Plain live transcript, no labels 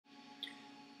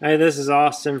Hey, this is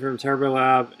Austin from Turbo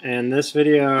Lab, and in this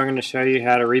video I'm going to show you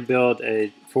how to rebuild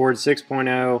a Ford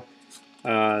 6.0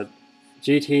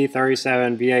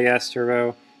 GT37 VAS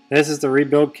turbo. This is the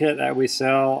rebuild kit that we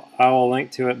sell. I will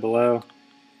link to it below.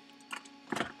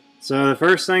 So the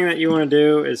first thing that you want to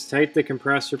do is take the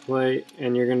compressor plate,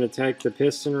 and you're going to take the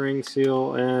piston ring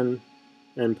seal in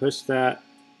and push that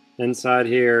inside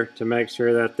here to make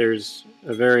sure that there's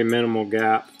a very minimal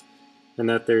gap and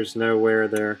that there's no wear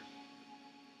there.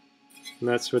 And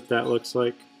that's what that looks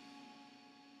like.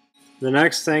 The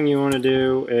next thing you want to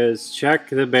do is check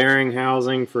the bearing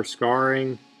housing for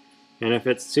scarring, and if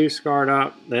it's too scarred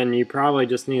up, then you probably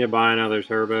just need to buy another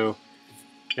turbo.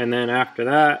 And then after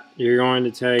that, you're going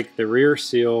to take the rear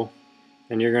seal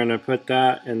and you're going to put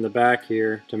that in the back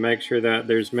here to make sure that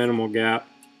there's minimal gap.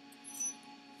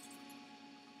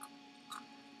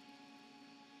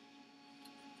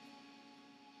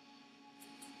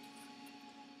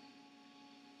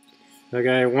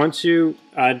 Okay, once you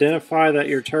identify that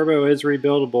your turbo is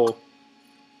rebuildable,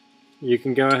 you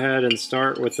can go ahead and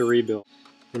start with the rebuild.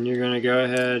 And you're going to go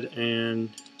ahead and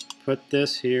put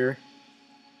this here.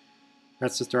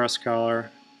 That's the thrust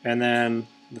collar. And then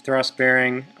the thrust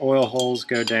bearing oil holes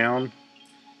go down.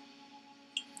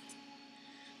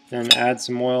 Then add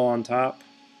some oil on top.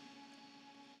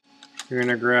 You're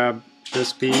going to grab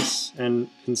this piece and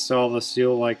install the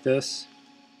seal like this.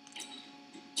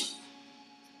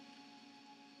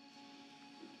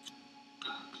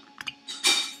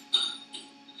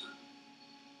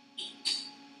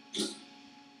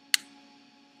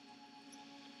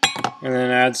 And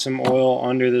then add some oil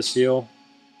under the seal.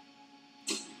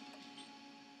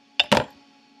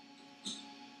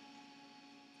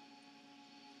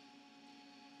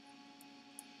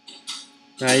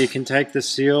 Now you can take the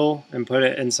seal and put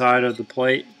it inside of the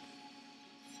plate.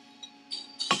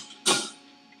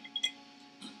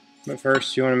 But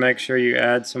first you want to make sure you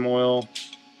add some oil.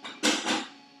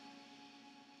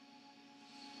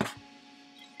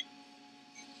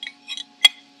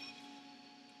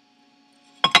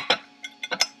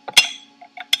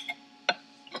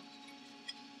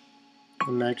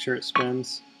 And make sure it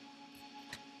spins.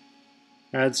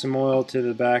 Add some oil to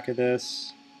the back of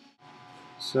this.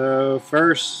 So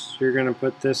first you're going to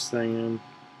put this thing in.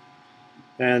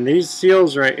 And these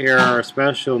seals right here are a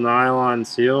special nylon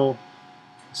seal.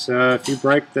 So if you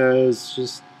break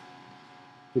those,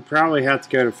 you probably have to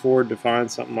go to Ford to find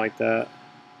something like that.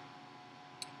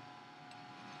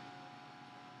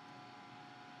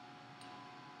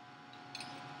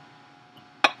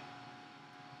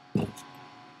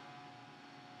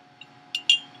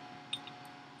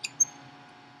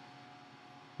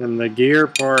 And the gear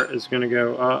part is going to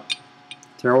go up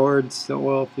towards the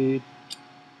oil feed.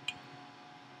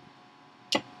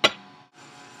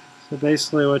 So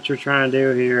basically what you're trying to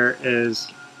do here is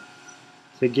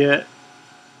to get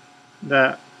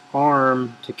that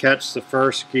arm to catch the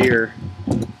first gear.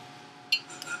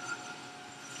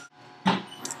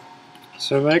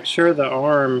 So make sure the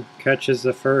arm catches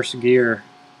the first gear.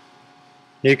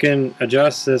 You can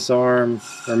adjust this arm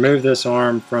or move this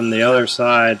arm from the other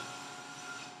side.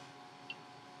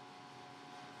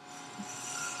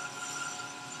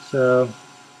 So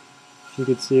you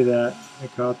can see that I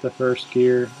caught the first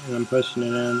gear and I'm pushing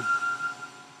it in.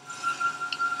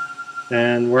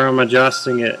 And where I'm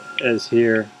adjusting it is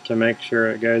here to make sure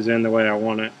it goes in the way I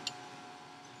want it.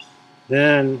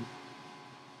 Then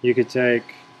you could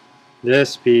take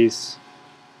this piece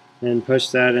and push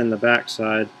that in the back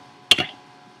side.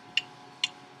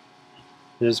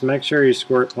 Just make sure you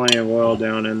squirt plenty of oil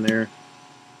down in there.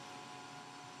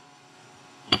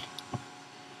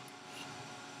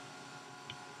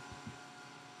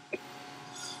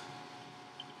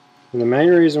 And the main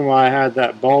reason why I had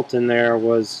that bolt in there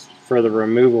was for the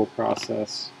removal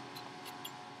process.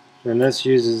 And this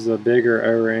uses a bigger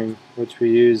O-ring, which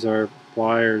we use our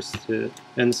pliers to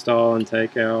install and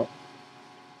take out.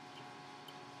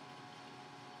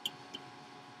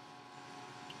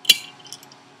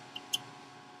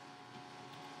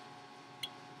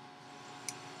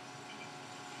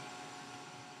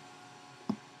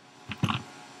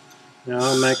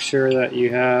 Now make sure that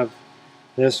you have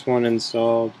this one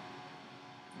installed.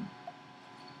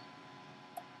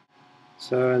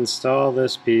 So install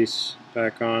this piece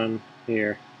back on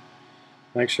here.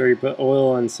 Make sure you put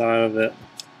oil inside of it.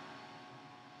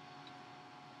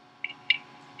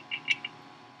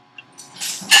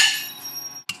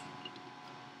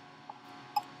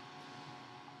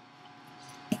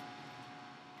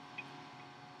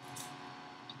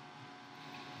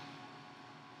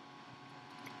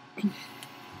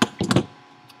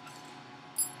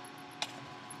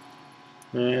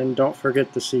 And don't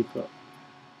forget the C-clip.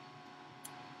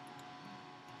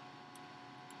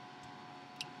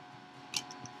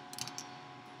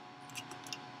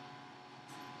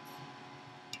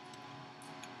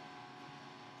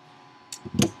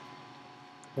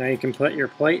 Now you can put your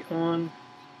plate on.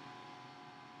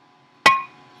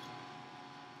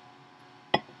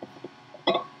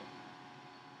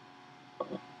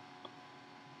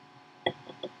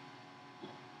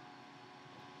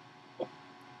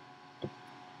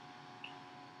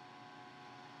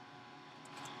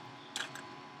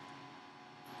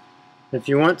 If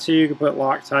you want to, you can put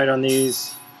Loctite on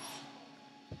these.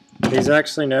 These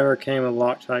actually never came with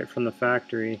Loctite from the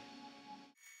factory.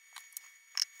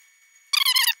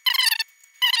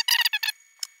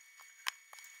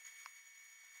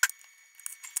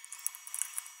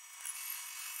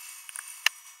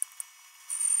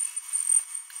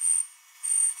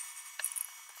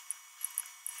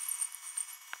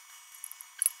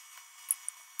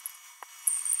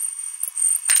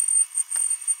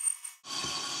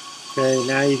 Okay,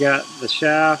 now you got the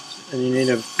shaft, and you need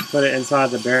to put it inside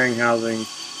the bearing housing.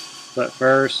 But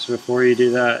first, before you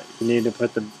do that, you need to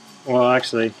put the, well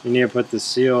actually, you need to put the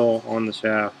seal on the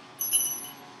shaft.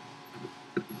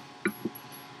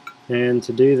 And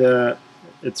to do that,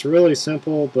 it's really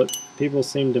simple, but people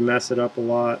seem to mess it up a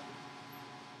lot.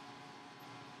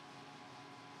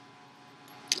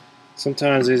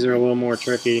 Sometimes these are a little more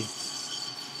tricky.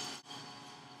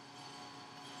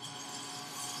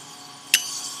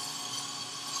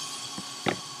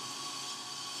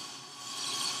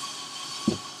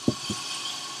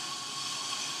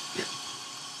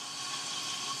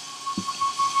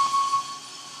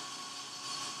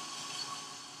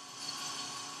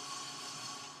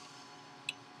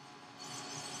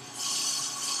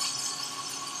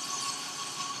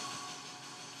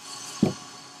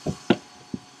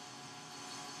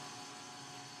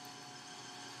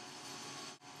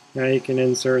 Now you can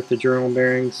insert the journal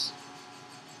bearings.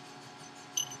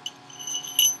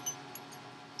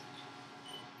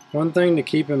 One thing to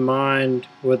keep in mind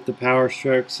with the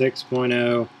Powerstroke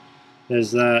 6.0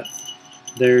 is that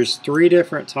there's 3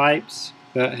 different types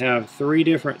that have 3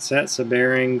 different sets of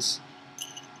bearings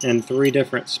and 3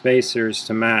 different spacers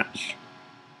to match.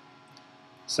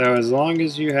 So as long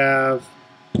as you have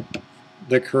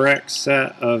the correct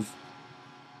set of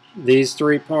these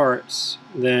 3 parts,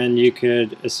 then you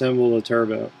could assemble the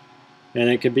turbo. And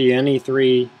it could be any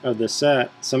 3 of the set.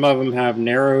 Some of them have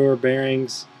narrower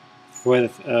bearings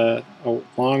with a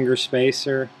longer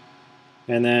spacer,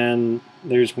 and then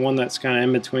there's one that's kind of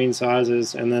in between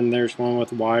sizes, and then there's one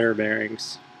with wider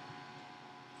bearings.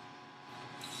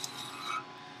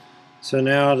 So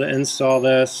now to install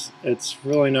this, it's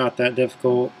really not that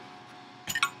difficult.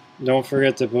 Don't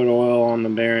forget to put oil on the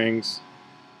bearings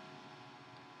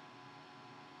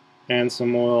and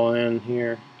some oil in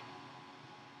here.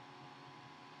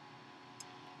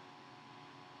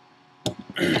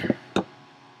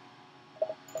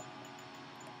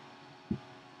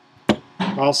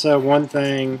 Also, one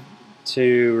thing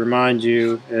to remind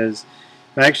you is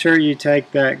make sure you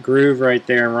take that groove right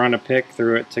there and run a pick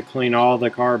through it to clean all the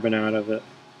carbon out of it.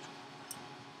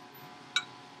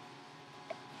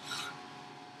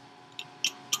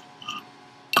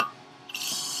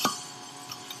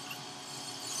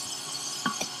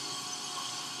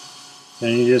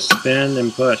 Then you just spin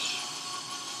and push.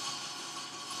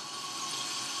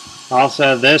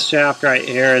 Also, this shaft right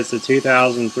here is the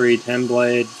 2003 10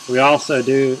 blade. We also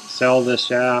do sell this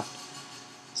shaft.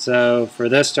 So for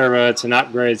this turbo, it's an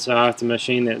upgrade, so I have to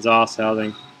machine the exhaust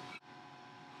housing.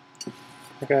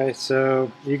 Okay,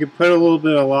 so you could put a little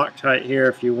bit of Loctite here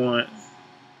if you want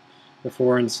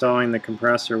before installing the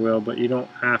compressor wheel, but you don't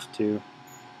have to.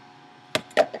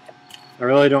 I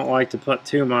really don't like to put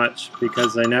too much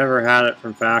because they never had it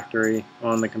from factory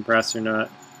on the compressor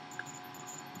nut.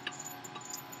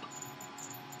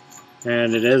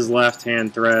 And it is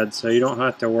left-hand thread, so you don't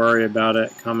have to worry about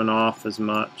it coming off as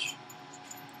much.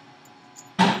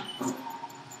 And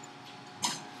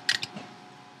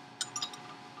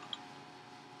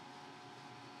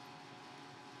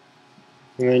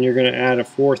then you're going to add a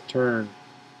 4th turn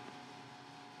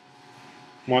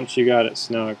once you got it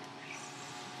snug.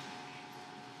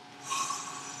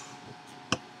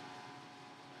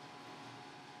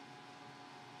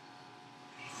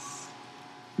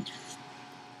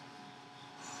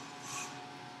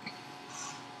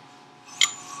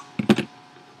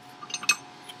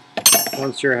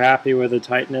 Once you're happy with the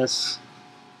tightness,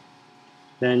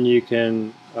 then you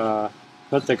can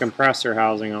put the compressor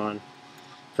housing on.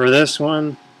 For this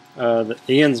one,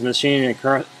 Ian's machining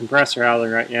a compressor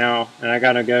housing right now, and I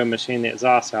gotta go machine the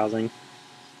exhaust housing.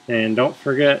 And don't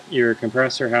forget your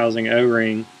compressor housing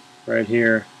O-ring right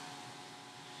here.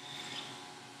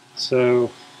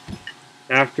 So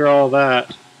after all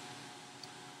that,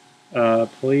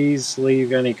 please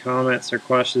leave any comments or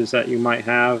questions that you might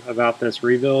have about this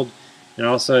rebuild. And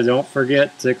also don't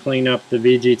forget to clean up the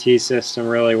VGT system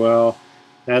really well.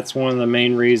 That's one of the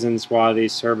main reasons why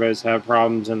these turbos have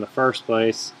problems in the first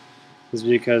place, is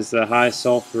because the high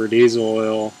sulfur diesel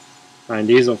oil and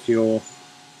diesel fuel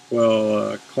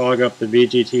will clog up the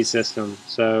VGT system.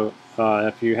 So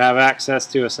if you have access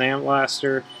to a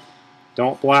sandblaster,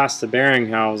 don't blast the bearing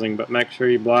housing, but make sure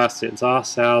you blast the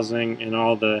exhaust housing and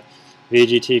all the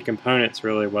VGT components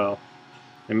really well.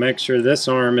 And make sure this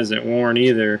arm isn't worn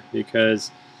either,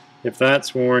 because if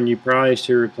that's worn, you probably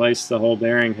should replace the whole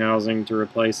bearing housing to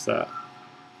replace that.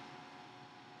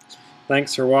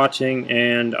 Thanks for watching,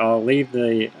 and I'll leave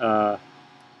the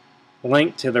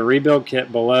link to the rebuild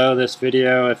kit below this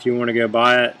video if you want to go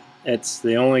buy it. It's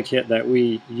the only kit that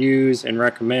we use and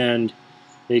recommend,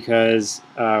 because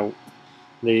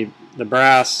the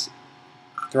brass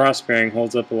thrust bearing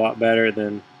holds up a lot better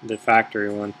than the factory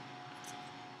one.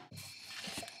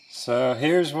 So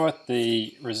here's what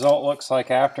the result looks like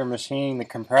after machining the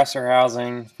compressor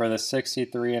housing for the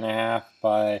 63.5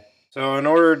 by. So in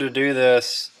order to do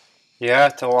this, you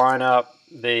have to line up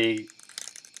the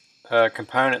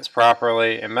components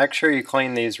properly and make sure you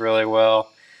clean these really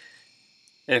well.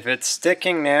 If it's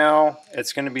sticking now,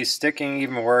 it's going to be sticking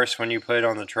even worse when you put it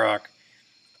on the truck.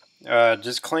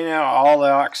 Just clean out all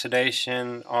the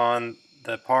oxidation on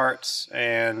the parts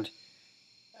and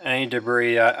any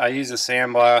debris. I used a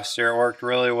sandblaster, it worked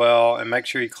really well, and make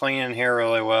sure you clean in here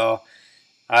really well.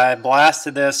 I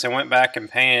blasted this and went back and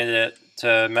painted it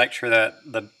to make sure that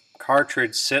the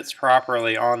cartridge sits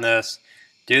properly on this.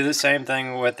 Do the same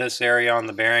thing with this area on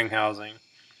the bearing housing.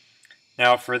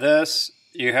 Now for this,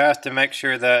 you have to make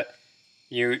sure that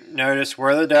you notice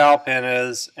where the dowel pin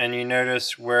is, and you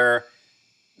notice where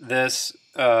this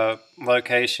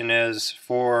location is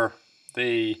for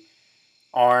the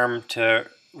arm to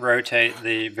rotate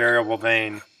the variable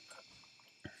vane.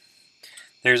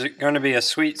 There's going to be a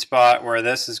sweet spot where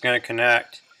this is going to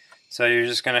connect, so you're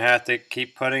just going to have to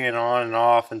keep putting it on and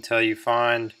off until you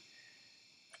find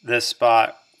this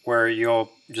spot where you'll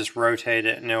just rotate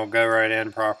it and it'll go right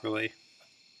in properly.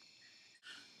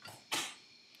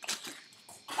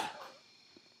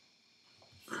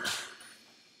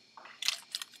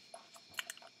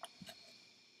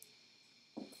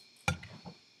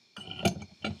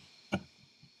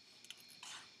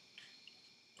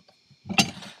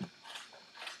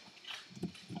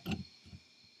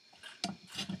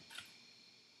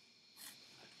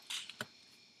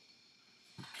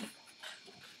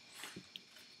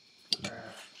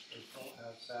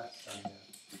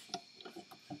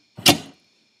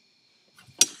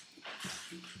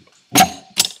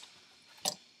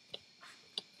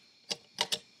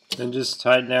 Then just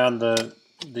tighten down the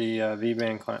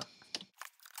V-band clamp.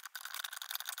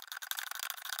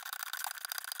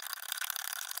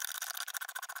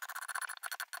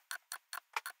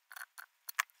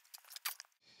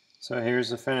 So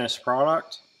here's the finished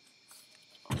product.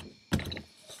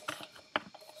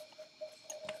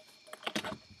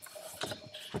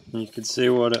 You can see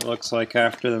what it looks like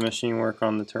after the machine work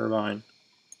on the turbine.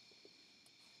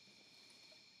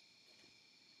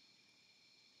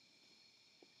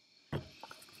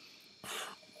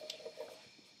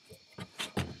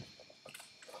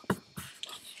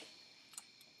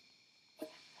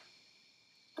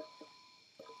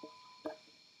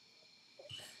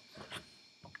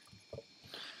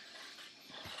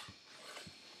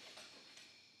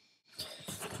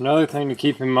 Another thing to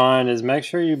keep in mind is make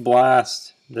sure you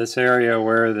blast this area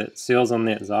where it seals on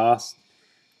the exhaust,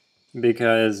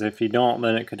 because if you don't,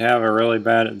 then it could have a really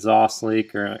bad exhaust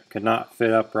leak, or it could not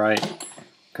fit up right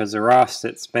because the rust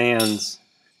expands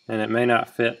and it may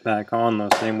not fit back on the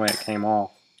same way it came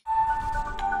off.